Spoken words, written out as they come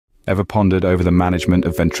Ever pondered over the management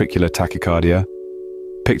of ventricular tachycardia?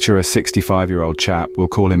 Picture a 65-year-old chap, we'll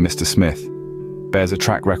call him Mr. Smith. Bears a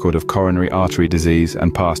track record of coronary artery disease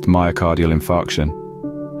and past myocardial infarction.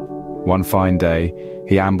 One fine day,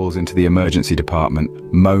 he ambles into the emergency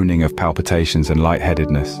department, moaning of palpitations and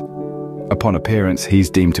lightheadedness. Upon appearance,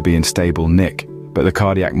 he's deemed to be in stable nick, but the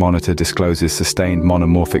cardiac monitor discloses sustained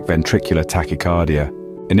monomorphic ventricular tachycardia.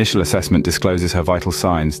 Initial assessment discloses her vital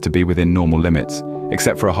signs to be within normal limits,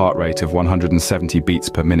 except for a heart rate of 170 beats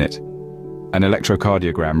per minute. An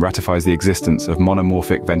electrocardiogram ratifies the existence of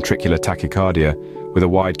monomorphic ventricular tachycardia with a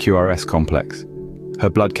wide QRS complex. Her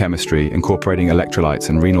blood chemistry, incorporating electrolytes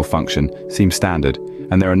and renal function, seems standard,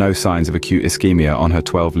 and there are no signs of acute ischemia on her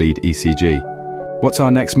 12-lead ECG. What's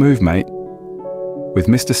our next move, mate? With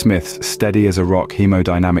Mr. Smith's steady as a rock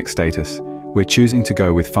hemodynamic status, we're choosing to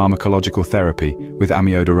go with pharmacological therapy with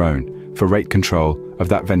amiodarone for rate control of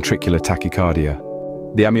that ventricular tachycardia.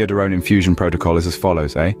 The amiodarone infusion protocol is as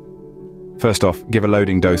follows, First off, give a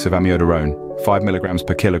loading dose of amiodarone, 5 mg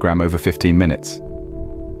per kilogram over 15 minutes.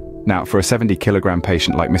 Now, for a 70 kilogram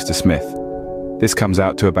patient like Mr. Smith, this comes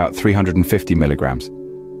out to about 350 milligrams.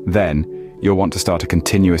 Then, you'll want to start a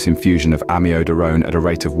continuous infusion of amiodarone at a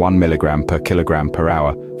rate of 1 mg per kilogram per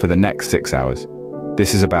hour for the next 6 hours.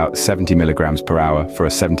 This is about 70 milligrams per hour for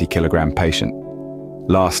a 70 kilogram patient.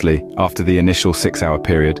 Lastly, after the initial 6-hour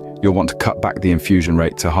period, you'll want to cut back the infusion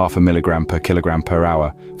rate to 0.5 mg per kilogram per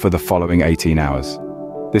hour for the following 18 hours.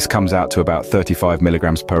 This comes out to about 35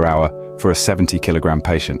 milligrams per hour for a 70 kilogram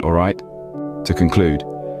patient, alright? To conclude,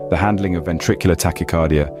 the handling of ventricular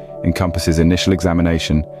tachycardia encompasses initial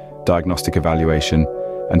examination, diagnostic evaluation,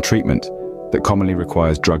 and treatment that commonly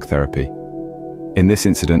requires drug therapy. In this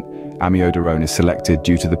incident, amiodarone is selected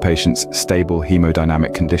due to the patient's stable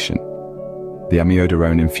hemodynamic condition. The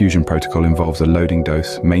amiodarone infusion protocol involves a loading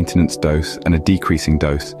dose, maintenance dose, and a decreasing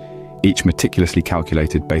dose, each meticulously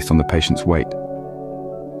calculated based on the patient's weight.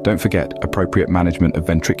 Don't forget, appropriate management of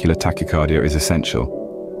ventricular tachycardia is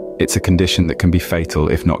essential. It's a condition that can be fatal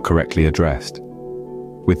if not correctly addressed.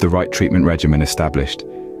 With the right treatment regimen established,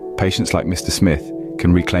 patients like Mr. Smith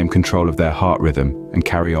can reclaim control of their heart rhythm and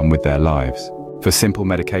carry on with their lives. For simple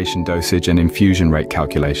medication dosage and infusion rate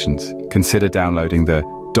calculations, consider downloading the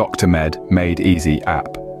DrMed Made Easy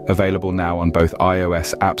app, available now on both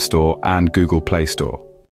iOS App Store and Google Play Store.